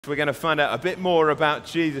We're going to find out a bit more about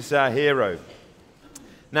Jesus, our hero.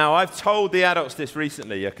 Now, I've told the adults this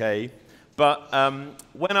recently, okay? But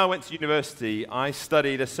when I went to university, I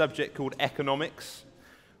studied a subject called economics,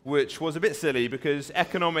 which was a bit silly because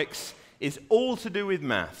economics is all to do with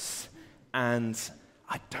maths, and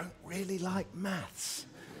I don't really like maths.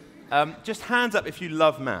 Just hands up if you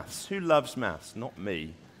love maths. Who loves maths? Not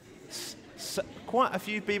me. Quite a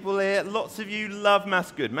few people here. Lots of you love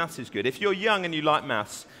maths. Good. Maths is good. If you're young and you like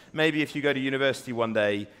maths, maybe if you go to university one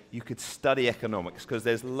day, you could study economics because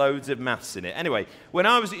there's loads of maths in it. Anyway, when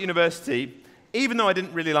I was at university, even though I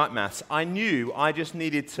didn't really like maths, I knew I just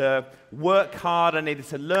needed to work hard. I needed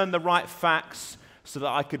to learn the right facts so that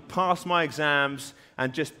I could pass my exams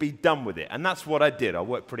and just be done with it. And that's what I did. I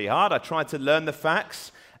worked pretty hard. I tried to learn the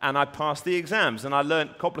facts, and I passed the exams. And I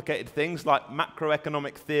learned complicated things like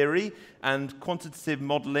macroeconomic theory and quantitative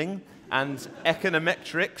modeling and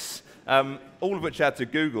econometrics, all of which I had to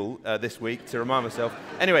Google this week to remind myself.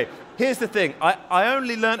 Anyway, here's the thing. I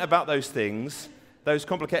only learned about those things, those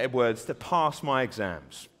complicated words, to pass my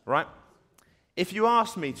exams, right? If you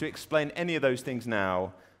asked me to explain any of those things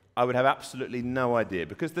now, I would have absolutely no idea,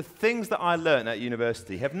 because the things that I learned at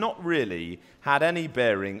university have not really had any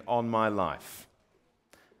bearing on my life.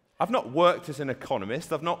 I've not worked as an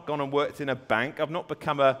economist. I've not gone and worked in a bank. I've not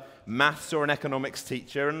become a maths or an economics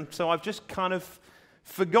teacher, and so I've just kind of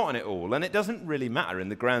forgotten it all, and it doesn't really matter in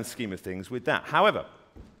the grand scheme of things with that. However,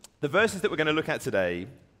 the verses that we're going to look at today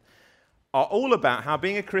are all about how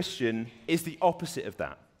being a Christian is the opposite of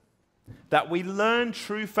that. That we learn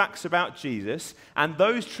true facts about Jesus, and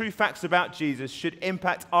those true facts about Jesus should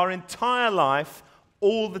impact our entire life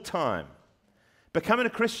all the time. Becoming a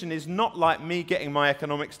Christian is not like me getting my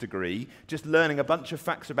economics degree, just learning a bunch of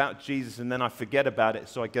facts about Jesus and then I forget about it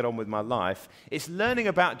so I get on with my life. It's learning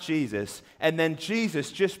about Jesus and then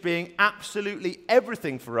Jesus just being absolutely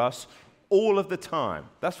everything for us all of the time.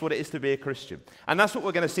 That's what it is to be a Christian. And that's what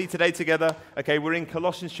we're going to see today together. Okay, we're in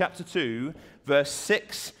Colossians chapter 2, verse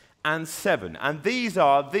 6 and 7. And these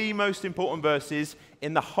are the most important verses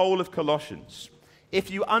in the whole of Colossians. If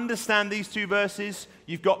you understand these two verses,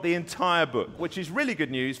 you've got the entire book, which is really good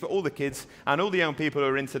news for all the kids and all the young people who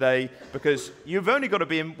are in today, because you've only got to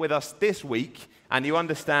be in with us this week and you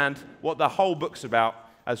understand what the whole book's about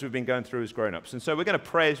as we've been going through as grown-ups. And so we're going to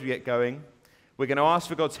pray as we get going. We're going to ask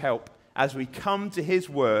for God's help as we come to His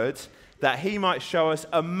Word, that He might show us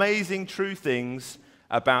amazing true things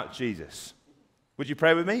about Jesus. Would you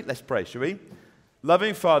pray with me? Let's pray, shall we?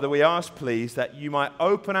 Loving Father, we ask, please, that you might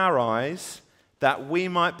open our eyes, that we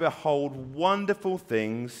might behold wonderful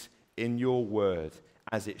things in your word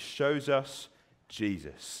as it shows us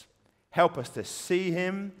Jesus. Help us to see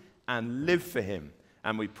him and live for him.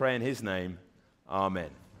 And we pray in his name, amen.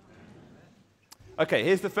 Okay,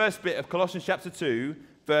 here's the first bit of Colossians chapter 2,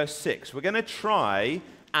 verse 6. We're going to try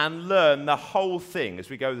and learn the whole thing as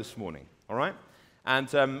we go this morning, all right? And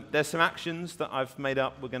there's some actions that I've made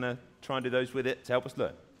up. We're going to try and do those with it to help us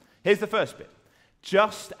learn. Here's the first bit.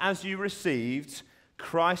 Just as you received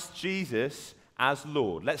Christ Jesus as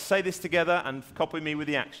Lord. Let's say this together and copy me with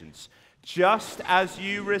the actions. Just as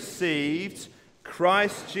you received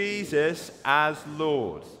Christ Jesus as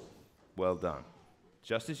Lord. Well done.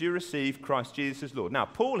 Just as you received Christ Jesus as Lord. Now,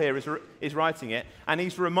 Paul here is writing it, and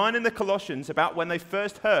he's reminding the Colossians about when they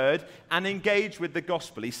first heard and engaged with the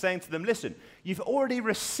gospel. He's saying to them, listen, you've already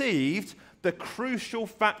received the crucial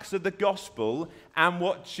facts of the gospel and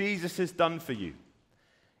what Jesus has done for you.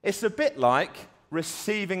 It's a bit like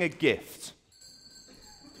receiving a gift.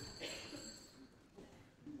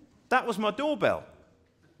 That was my doorbell.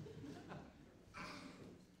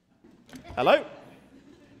 Hello?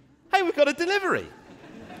 Hey, we've got a delivery.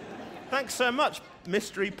 Thanks so much,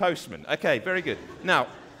 mystery postman. Okay, very good. Now,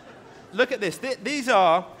 look at this. These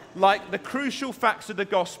are like the crucial facts of the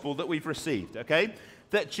gospel that we've received, okay?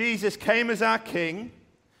 That Jesus came as our king,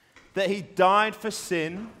 that he died for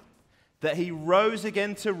sin, that he rose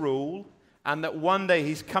again to rule, and that one day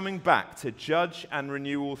he's coming back to judge and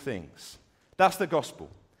renew all things. That's the gospel.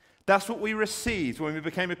 That's what we received when we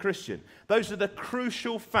became a Christian. Those are the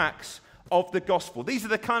crucial facts of the gospel. These are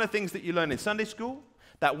the kind of things that you learn in Sunday school,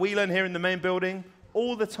 that we learn here in the main building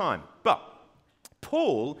all the time. But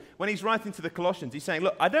Paul, when he's writing to the Colossians, he's saying,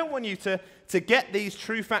 look, I don't want you to get these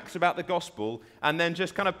true facts about the gospel and then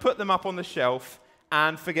just kind of put them up on the shelf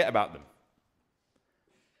and forget about them.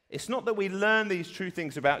 It's not that we learn these true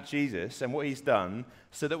things about Jesus and what he's done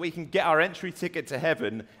so that we can get our entry ticket to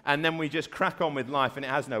heaven and then we just crack on with life and it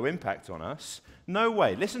has no impact on us. No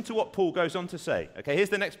way. Listen to what Paul goes on to say. Okay, here's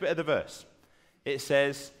the next bit of the verse. It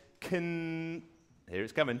says, here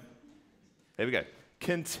it's coming. Here we go.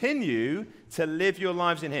 Continue to live your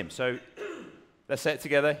lives in him. So let's say it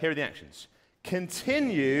together. Here are the actions.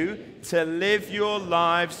 Continue to live your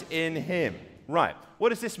lives in him. Right. What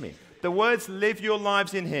does this mean? The words live your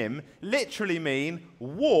lives in him literally mean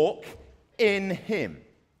walk in him.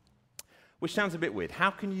 Which sounds a bit weird. How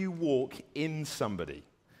can you walk in somebody?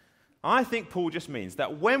 I think Paul just means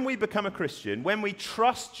that when we become a Christian, when we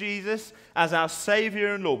trust Jesus as our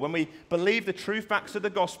Savior and Lord, when we believe the true facts of the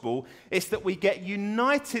gospel, it's that we get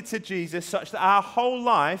united to Jesus such that our whole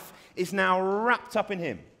life is now wrapped up in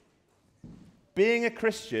him. Being a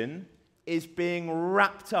Christian is being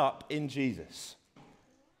wrapped up in Jesus.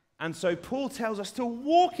 And so Paul tells us to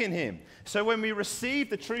walk in him. So when we receive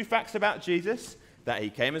the true facts about Jesus, that he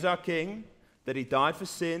came as our king, that he died for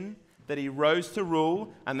sin, that he rose to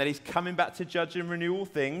rule, and that he's coming back to judge and renew all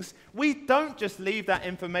things, we don't just leave that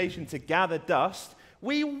information to gather dust.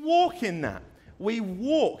 We walk in that. We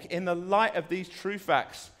walk in the light of these true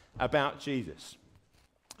facts about Jesus.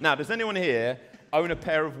 Now, does anyone here own a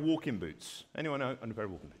pair of walking boots? Anyone own a pair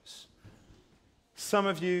of walking boots? Some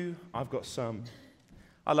of you, I've got some.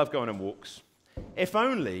 I love going on walks. If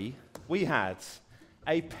only we had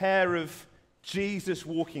a pair of Jesus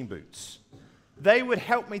walking boots. They would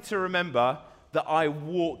help me to remember that I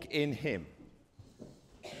walk in him.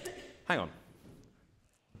 Hang on.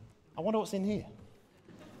 I wonder what's in here.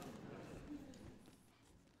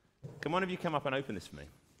 Can one of you come up and open this for me?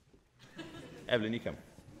 Evelyn, you come.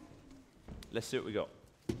 Let's see what we got.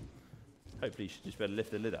 Hopefully you should just be able to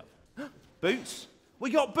lift the lid up. Boots? We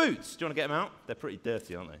got boots. Do you want to get them out? They're pretty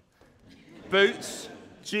dirty, aren't they? Boots.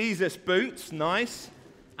 Jesus boots. Nice.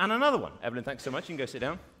 And another one. Evelyn, thanks so much. You can go sit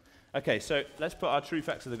down. Okay, so let's put our true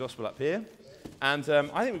facts of the gospel up here. And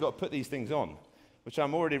I think we've got to put these things on, which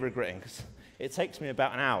I'm already regretting because it takes me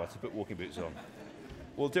about an hour to put walking boots on.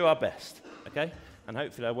 We'll do our best, okay? And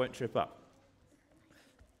hopefully I won't trip up.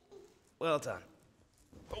 Well done.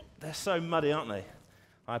 Oh, they're so muddy, aren't they?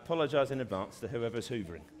 I apologize in advance to whoever's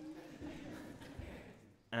hoovering.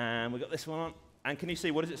 And we've got this one on. And can you see,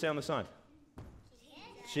 what does it say on the side?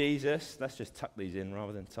 Jesus. Let's just tuck these in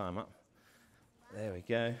rather than tie them up. There we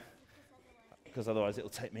go. Because otherwise it'll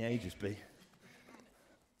take me ages, B.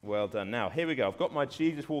 Well done. Now, here we go. I've got my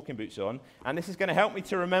Jesus walking boots on. And this is going to help me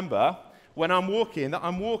to remember when I'm walking that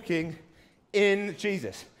I'm walking in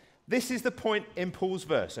Jesus. This is the point in Paul's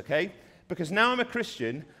verse, okay? Because now I'm a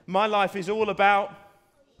Christian, my life is all about...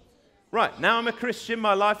 Right, now I'm a Christian,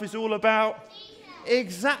 my life is all about...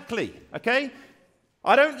 Exactly, okay?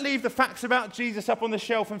 I don't leave the facts about Jesus up on the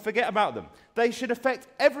shelf and forget about them. They should affect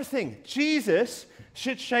everything. Jesus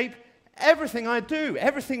should shape everything I do.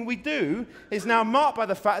 Everything we do is now marked by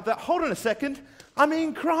the fact that, hold on a second, I'm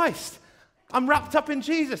in Christ. I'm wrapped up in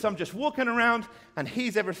Jesus. I'm just walking around and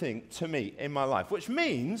he's everything to me in my life, which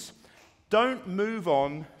means don't move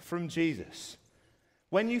on from Jesus.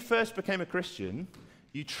 When you first became a Christian,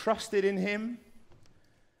 you trusted in him.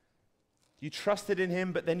 You trusted in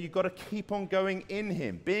him, but then you've got to keep on going in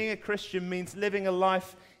him. Being a Christian means living a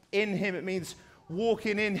life in him. It means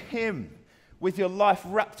walking in him with your life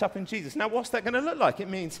wrapped up in Jesus. Now, what's that going to look like? It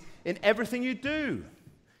means in everything you do,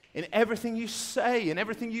 in everything you say, in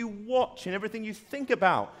everything you watch, in everything you think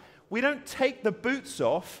about. We don't take the boots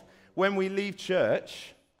off when we leave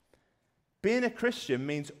church. Being a Christian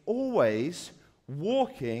means always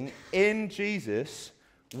walking in Jesus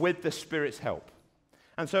with the Spirit's help.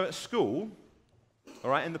 And so at school,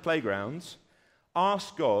 all right, in the playgrounds,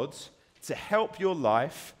 ask God to help your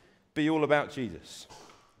life be all about Jesus.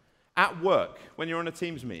 At work, when you're on a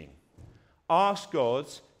Teams meeting, ask God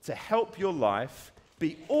to help your life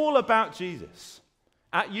be all about Jesus.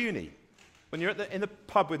 At uni, when you're in the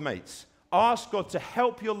pub with mates, ask God to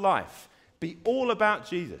help your life be all about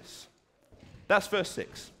Jesus. That's verse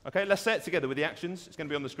 6. Okay, let's say it together with the actions. It's going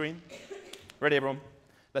to be on the screen. Ready, everyone?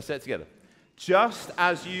 Let's say it together. Just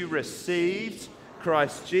as you received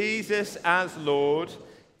Christ Jesus as Lord,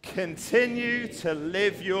 continue to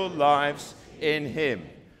live your lives in him.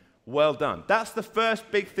 Well done. That's the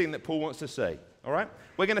first big thing that Paul wants to say. All right?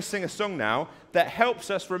 We're going to sing a song now that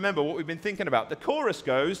helps us remember what we've been thinking about. The chorus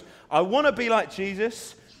goes, I want to be like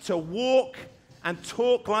Jesus, to walk and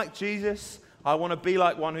talk like Jesus. I want to be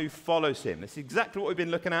like one who follows him. That's exactly what we've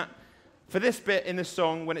been looking at. For this bit in the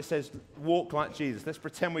song, when it says, walk like Jesus, let's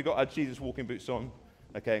pretend we got our Jesus walking boots on,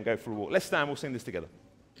 okay, and go for a walk. Let's stand, we'll sing this together.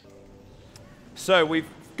 So we've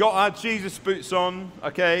got our Jesus boots on,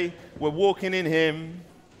 okay, we're walking in him.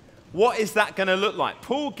 What is that going to look like?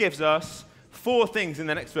 Paul gives us 4 things in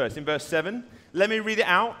the next verse. In verse 7, let me read it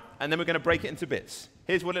out, and then we're going to break it into bits.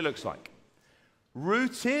 Here's what it looks like.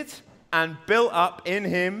 Rooted and built up in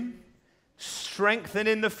him, strengthened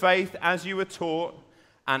in the faith as you were taught,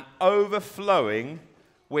 and overflowing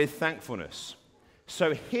with thankfulness.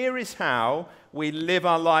 So here is how we live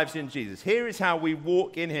our lives in Jesus. Here is how we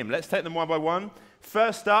walk in him. Let's take them one by one.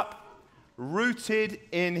 First up, rooted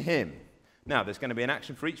in him. Now, there's going to be an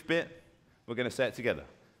action for each bit. We're going to say it together.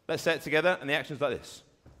 Let's say it together, and the action's like this.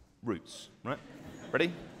 Roots, right?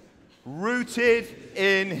 Ready? Rooted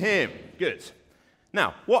in him. Good.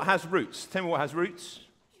 Now, what has roots? Tell me what has roots.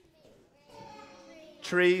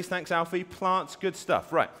 Trees, thanks Alfie. Plants, good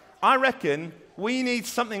stuff. Right. I reckon we need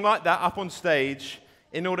something like that up on stage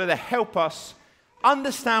in order to help us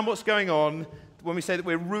understand what's going on when we say that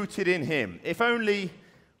we're rooted in him. If only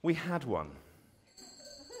we had one.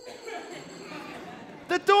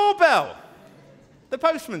 The doorbell. The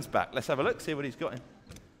postman's back. Let's have a look, see what he's got in.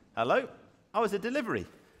 Hello? Oh, it's a delivery.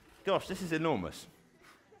 Gosh, this is enormous.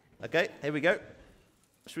 Okay, here we go.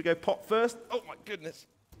 Should we go pop first? Oh, my goodness.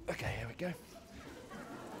 Okay, here we go.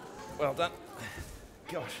 Well done.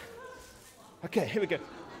 Gosh. Okay, here we go.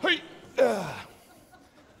 Hey.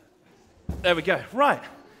 There we go. Right.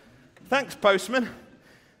 Thanks, postman.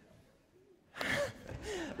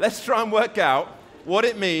 Let's try and work out what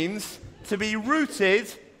it means to be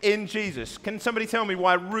rooted in Jesus. Can somebody tell me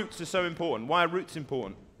why roots are so important? Why are roots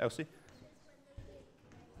important, Elsie?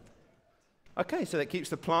 Okay, so that keeps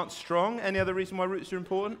the plant strong. Any other reason why roots are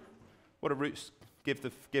important? What do roots give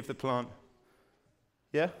the plant?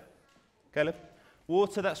 Yeah? Caleb?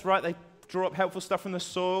 Water, that's right. They draw up helpful stuff from the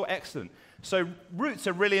soil. Excellent. So roots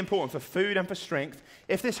are really important for food and for strength.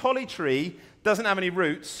 If this holly tree doesn't have any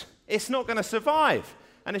roots, it's not going to survive.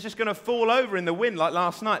 And it's just going to fall over in the wind like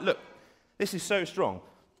last night. Look, this is so strong.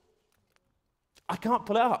 I can't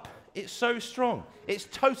pull it up. It's so strong. It's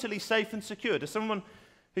totally safe and secure. Does someone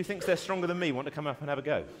who thinks they're stronger than me want to come up and have a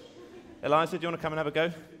go? Eliza, do you want to come and have a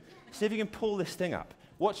go? See if you can pull this thing up.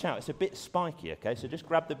 Watch out, it's a bit spiky, okay? So just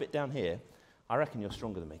grab the bit down here. I reckon you're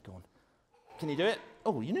stronger than me. Go on. Can you do it?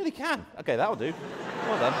 Oh, you nearly can. Okay, that'll do.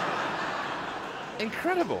 Well done.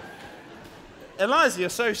 Incredible. Eliza, you're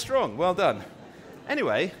so strong. Well done.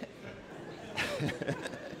 Anyway,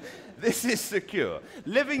 this is secure.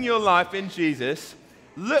 Living your life in Jesus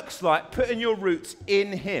looks like putting your roots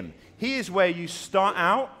in him. He is where you start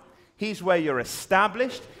out. He's where you're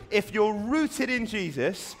established. If you're rooted in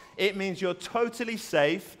Jesus, it means you're totally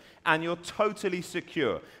safe and you're totally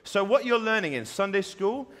secure. So what you're learning in Sunday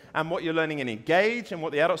school and what you're learning in Engage and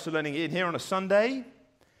what the adults are learning in here on a Sunday,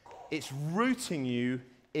 it's rooting you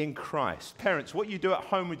in Christ. Parents, what you do at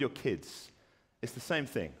home with your kids, it's the same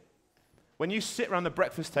thing. When you sit around the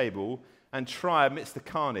breakfast table and try amidst the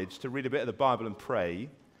carnage to read a bit of the Bible and pray,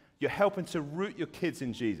 you're helping to root your kids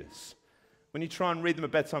in Jesus. When you try and read them a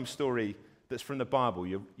bedtime story that's from the Bible,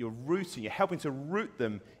 you're helping to root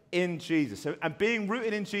them in Jesus. And being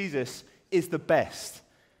rooted in Jesus is the best.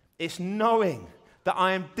 It's knowing that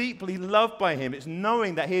I am deeply loved by him. It's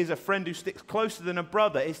knowing that he is a friend who sticks closer than a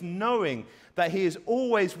brother. It's knowing that he is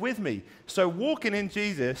always with me. So walking in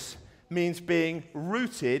Jesus means being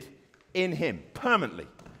rooted in him permanently.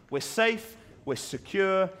 We're safe, we're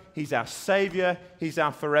secure, he's our savior, he's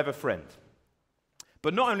our forever friend.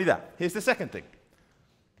 But not only that, here's the second thing.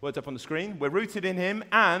 Words up on the screen. We're rooted in him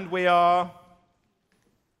and we are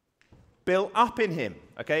built up in him.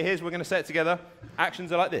 Okay, we're going to say it together.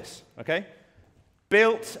 Actions are like this, okay?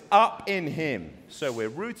 Built up in him. So we're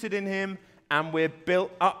rooted in him and we're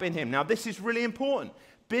built up in him. Now this is really important.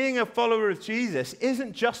 Being a follower of Jesus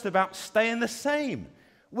isn't just about staying the same.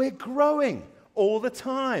 We're growing all the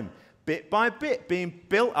time, bit by bit, being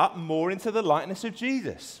built up more into the likeness of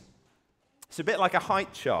Jesus. It's a bit like a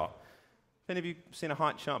height chart. Have any of you seen a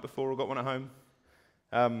height chart before or got one at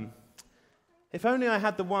home? If only I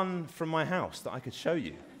had the one from my house that I could show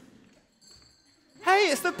you. Hey,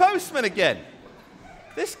 it's the postman again.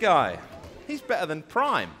 This guy, he's better than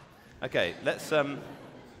Prime. Okay, let's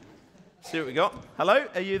see what we got. Hello,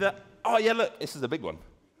 are you there? Oh, yeah, look, this is a big one.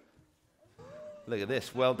 Look at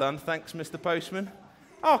this. Well done. Thanks, Mr. Postman.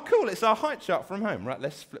 Oh, cool. It's our height chart from home. Right,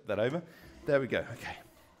 let's flip that over. There we go. Okay.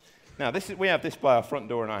 Now, we have this by our front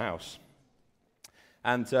door in our house.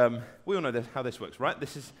 And we all know how this works, right?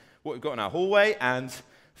 This is what we've got in our hallway. And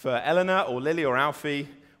for Eleanor or Lily or Alfie,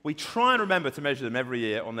 we try and remember to measure them every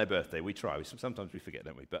year on their birthday. We try. Sometimes we forget,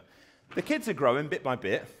 don't we? But the kids are growing bit by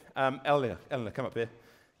bit. Eleanor, come up here.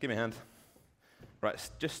 Give me a hand. Right,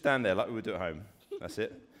 just stand there like we would do at home. That's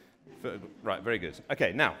it. Right, very good.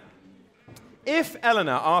 Okay, now, if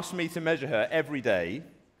Eleanor asked me to measure her every day,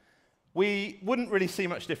 we wouldn't really see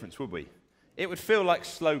much difference, would we? It would feel like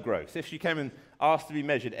slow growth. If she came and asked to be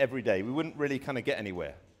measured every day, we wouldn't really kind of get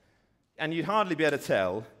anywhere. And you'd hardly be able to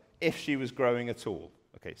tell if she was growing at all.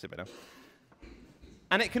 Okay, sit back down.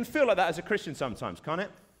 And it can feel like that as a Christian sometimes, can't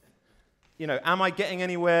it? You know, am I getting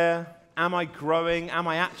anywhere? Am I growing? Am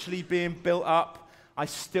I actually being built up? I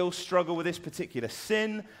still struggle with this particular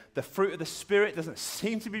sin. The fruit of the Spirit doesn't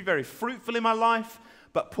seem to be very fruitful in my life.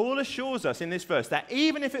 But Paul assures us in this verse that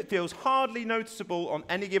even if it feels hardly noticeable on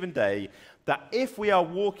any given day, that if we are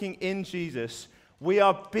walking in Jesus, we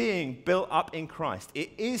are being built up in Christ. It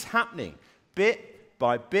is happening bit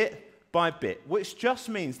by bit by bit, which just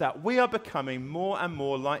means that we are becoming more and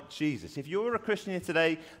more like Jesus. If you're a Christian here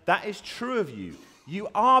today, that is true of you. You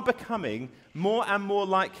are becoming more and more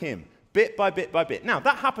like him, bit by bit by bit. Now,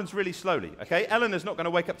 that happens really slowly, okay? Eleanor's not going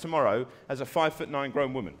to wake up tomorrow as a 5'9"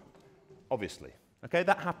 grown woman, obviously. Okay,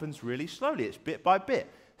 that happens really slowly. It's bit by bit.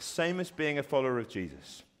 Same as being a follower of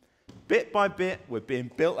Jesus. Bit by bit, we're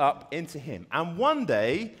being built up into him. And one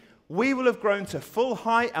day, we will have grown to full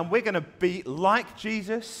height and we're going to be like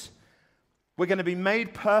Jesus. We're going to be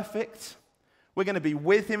made perfect. We're going to be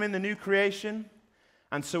with him in the new creation.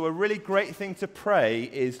 And so a really great thing to pray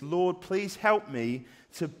is, Lord, please help me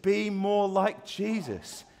to be more like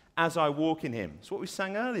Jesus as I walk in him. It's what we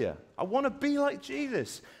sang earlier. I want to be like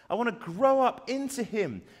Jesus. I want to grow up into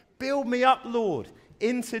him. Build me up, Lord,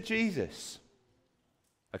 into Jesus.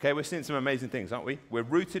 Okay, we're seeing some amazing things, aren't we? We're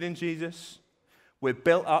rooted in Jesus. We're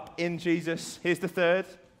built up in Jesus. Here's the third.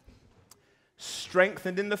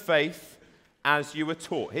 Strengthened in the faith as you were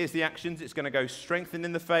taught. Here's the actions. It's going to go strengthened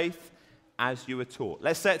in the faith as you were taught.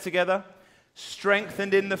 Let's say it together.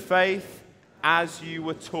 Strengthened in the faith as you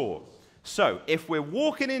were taught. So, if we're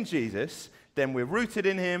walking in Jesus, then we're rooted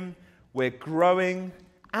in him, we're growing,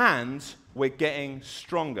 and we're getting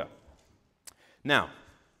stronger. Now,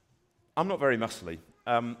 I'm not very muscly.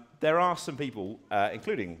 There are some people,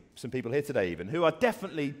 including some people here today even, who are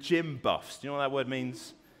definitely gym buffs. Do you know what that word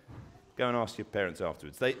means? Go and ask your parents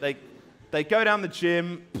afterwards. They go down the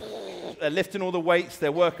gym, they're lifting all the weights,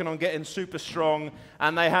 they're working on getting super strong,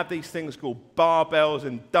 and they have these things called barbells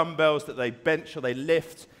and dumbbells that they bench or they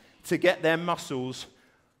lift to get their muscles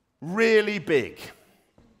really big.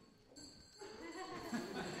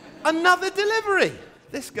 Another delivery.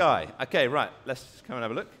 This guy. Okay, right. Let's come and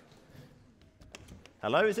have a look.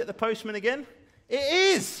 Hello, is it the postman again? It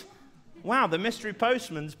is. Wow, the mystery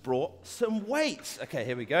postman's brought some weights. Okay,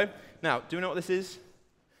 here we go. Now, do you know what this is?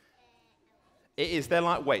 It is. They're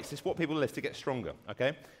like weights. It's what people lift to get stronger,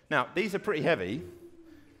 okay? Now, these are pretty heavy,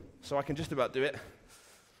 so I can just about do it.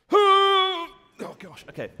 Oh, gosh.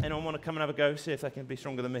 Okay, anyone want to come and have a go, see if they can be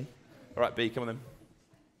stronger than me? All right, B, come on then.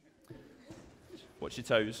 Watch your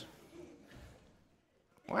toes.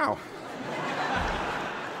 Wow.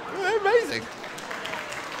 They're amazing.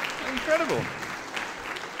 Incredible.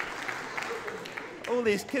 All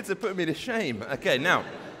these kids are putting me to shame. Okay, now,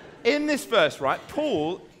 in this verse, right,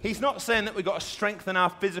 Paul, he's not saying that we've got to strengthen our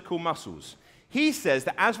physical muscles. He says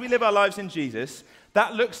that as we live our lives in Jesus,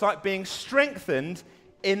 that looks like being strengthened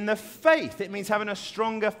in the faith. It means having a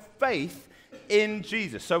stronger faith in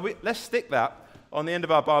Jesus. So let's stick that on the end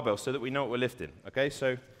of our barbell so that we know what we're lifting. Okay,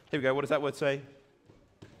 so here we go. What does that word say?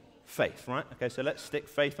 Faith, right? Okay, so let's stick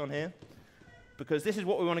faith on here because this is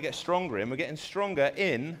what we want to get stronger in. We're getting stronger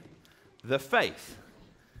in the faith.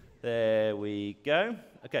 There we go.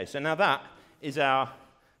 Okay, so now that is our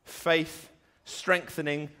faith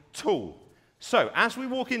strengthening tool. So as we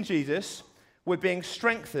walk in Jesus, we're being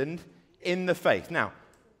strengthened in the faith. Now,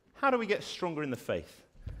 how do we get stronger in the faith?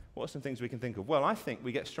 What are some things we can think of? Well, I think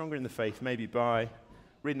we get stronger in the faith maybe by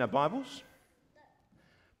reading our Bibles,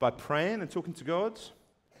 by praying and talking to God,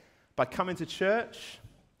 by coming to church,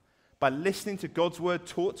 by listening to God's word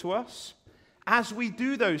taught to us. As we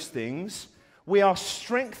do those things, we are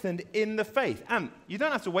strengthened in the faith. And you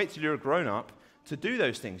don't have to wait till you're a grown-up to do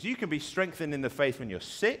those things. You can be strengthened in the faith when you're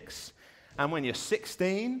 6, and when you're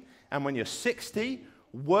 16, and when you're 60,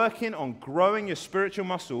 working on growing your spiritual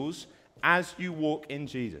muscles as you walk in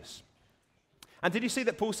Jesus. And did you see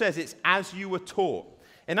that Paul says it's as you were taught?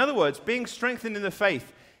 In other words, being strengthened in the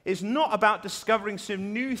faith is not about discovering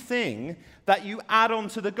some new thing that you add on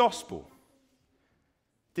to the gospel.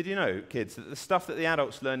 Did you know, kids, that the stuff that the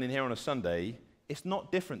adults learn in here on a Sunday is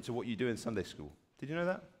not different to what you do in Sunday school? Did you know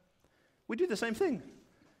that? We do the same thing.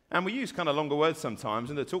 And we use kind of longer words sometimes,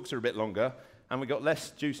 and the talks are a bit longer, and we got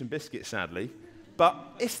less juice and biscuits, sadly. But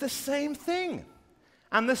it's the same thing.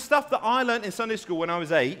 And the stuff that I learned in Sunday school when I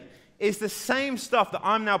was 8 is the same stuff that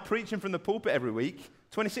I'm now preaching from the pulpit every week,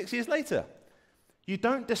 26 years later. You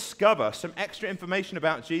don't discover some extra information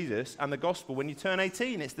about Jesus and the gospel when you turn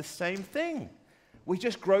 18. It's the same thing. We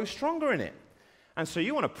just grow stronger in it. And so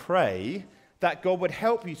you want to pray that God would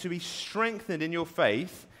help you to be strengthened in your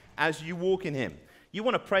faith as you walk in him. You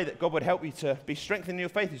want to pray that God would help you to be strengthened in your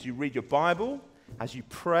faith as you read your Bible, as you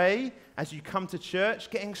pray, as you come to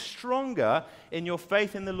church, getting stronger in your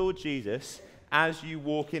faith in the Lord Jesus as you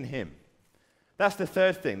walk in him. That's the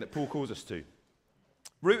third thing that Paul calls us to.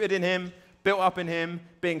 Rooted in him, built up in him,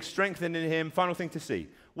 being strengthened in him. Final thing to see.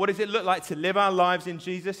 What does it look like to live our lives in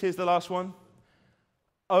Jesus? Here's the last one.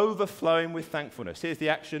 Overflowing with thankfulness. Here's the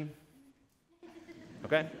action.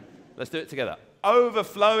 Okay? Let's do it together.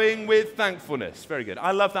 Overflowing with thankfulness. Very good.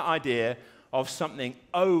 I love that idea of something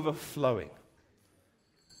overflowing.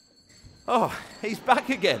 Oh, he's back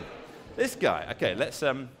again. This guy. Okay, let's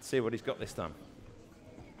see what he's got this time.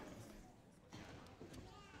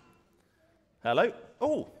 Hello?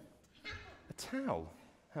 Oh, a towel.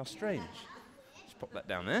 How strange. Just pop that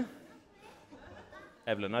down there.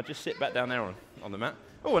 Evelyn, I'll just sit back down there on the mat.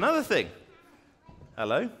 Oh, another thing.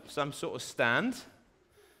 Hello, some sort of stand.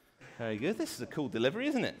 Very good. This is a cool delivery,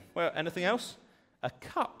 isn't it? Well, anything else? A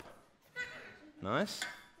cup. Nice.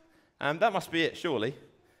 That must be it, surely.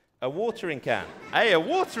 A watering can. Hey, a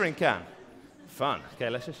watering can. Fun. Okay,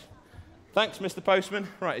 let's just... Thanks, Mr. Postman.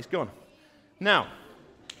 Right, he's gone. Now,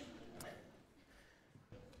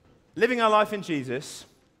 living our life in Jesus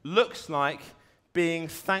looks like being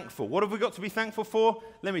thankful. What have we got to be thankful for?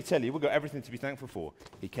 Let me tell you, we've got everything to be thankful for.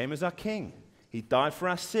 He came as our king. He died for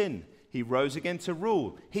our sin. He rose again to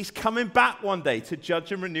rule. He's coming back one day to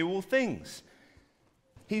judge and renew all things.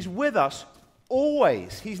 He's with us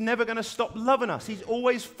always. He's never going to stop loving us. He's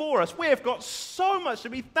always for us. We have got so much to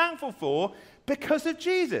be thankful for because of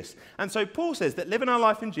Jesus. And so Paul says that living our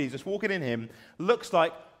life in Jesus, walking in him, looks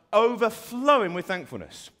like overflowing with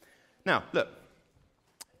thankfulness. Now, look,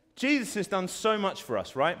 Jesus has done so much for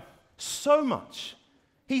us, right? So much.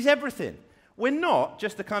 He's everything. We're not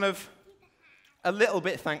just a little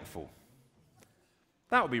bit thankful.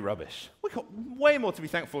 That would be rubbish. We've got way more to be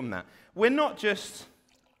thankful than that. We're not just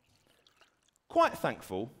quite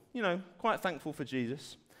thankful, quite thankful for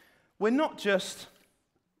Jesus. We're not just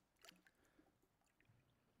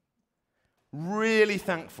really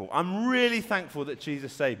thankful. I'm really thankful that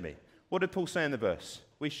Jesus saved me. What did Paul say in the verse?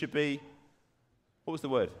 We should be, what was the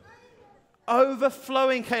word?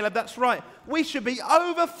 Overflowing, Caleb, that's right. We should be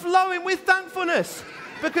overflowing with thankfulness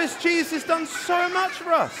because Jesus has done so much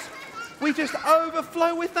for us. We just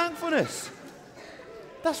overflow with thankfulness.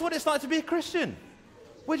 That's what it's like to be a Christian.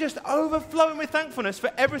 We're just overflowing with thankfulness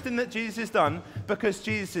for everything that Jesus has done because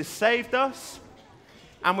Jesus has saved us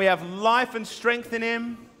and we have life and strength in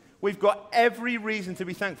him. We've got every reason to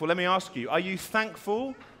be thankful. Let me ask you, are you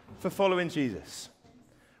thankful for following Jesus?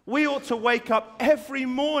 We ought to wake up every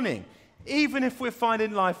morning, even if we're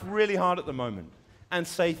finding life really hard at the moment, and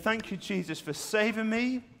say, thank you, Jesus, for saving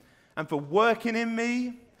me and for working in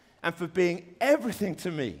me and for being everything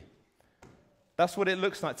to me. That's what it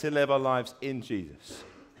looks like to live our lives in Jesus.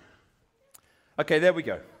 Okay, there we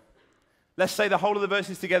go. Let's say the whole of the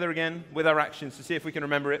verses together again with our actions to see if we can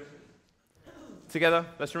remember it. Together,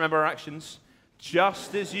 let's remember our actions.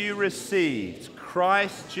 Just as you received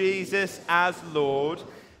Christ Jesus as Lord,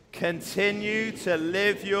 continue to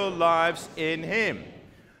live your lives in him,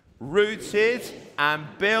 rooted and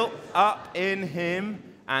built up in him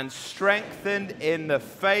and strengthened in the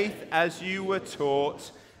faith as you were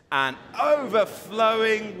taught and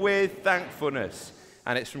overflowing with thankfulness.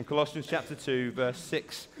 And it's from Colossians chapter 2, verse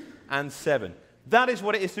 6 and 7. That is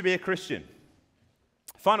what it is to be a Christian.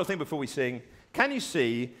 Final thing before we sing. Can you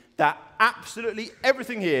see that absolutely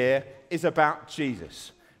everything here is about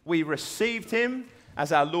Jesus? We received him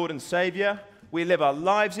as our Lord and Savior. We live our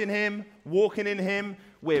lives in him, walking in him.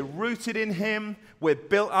 We're rooted in him. We're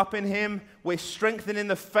built up in him. We're strengthened in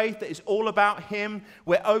the faith that is all about him.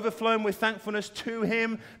 We're overflowing with thankfulness to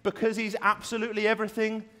him because he's absolutely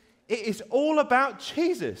everything. It is all about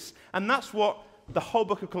Jesus. And that's what the whole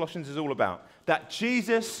book of Colossians is all about. That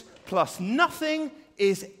Jesus plus nothing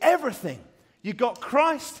is everything. You got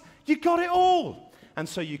Christ, you got it all. And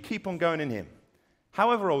so you keep on going in him.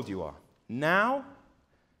 However old you are, now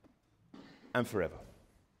and forever.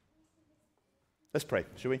 Let's pray,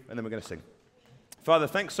 shall we? And then we're going to sing. Father,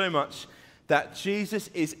 thanks so much that Jesus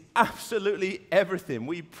is absolutely everything.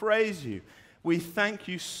 We praise you. We thank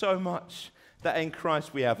you so much that in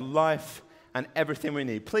Christ we have life and everything we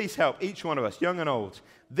need. Please help each one of us, young and old,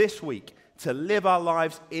 this week to live our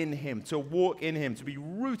lives in him, to walk in him, to be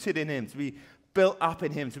rooted in him, to be built up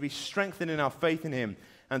in him, to be strengthened in our faith in him,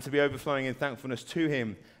 and to be overflowing in thankfulness to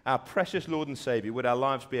him, our precious Lord and Savior. Would our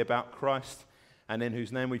lives be about Christ, and in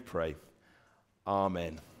whose name we pray.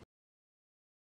 Amen.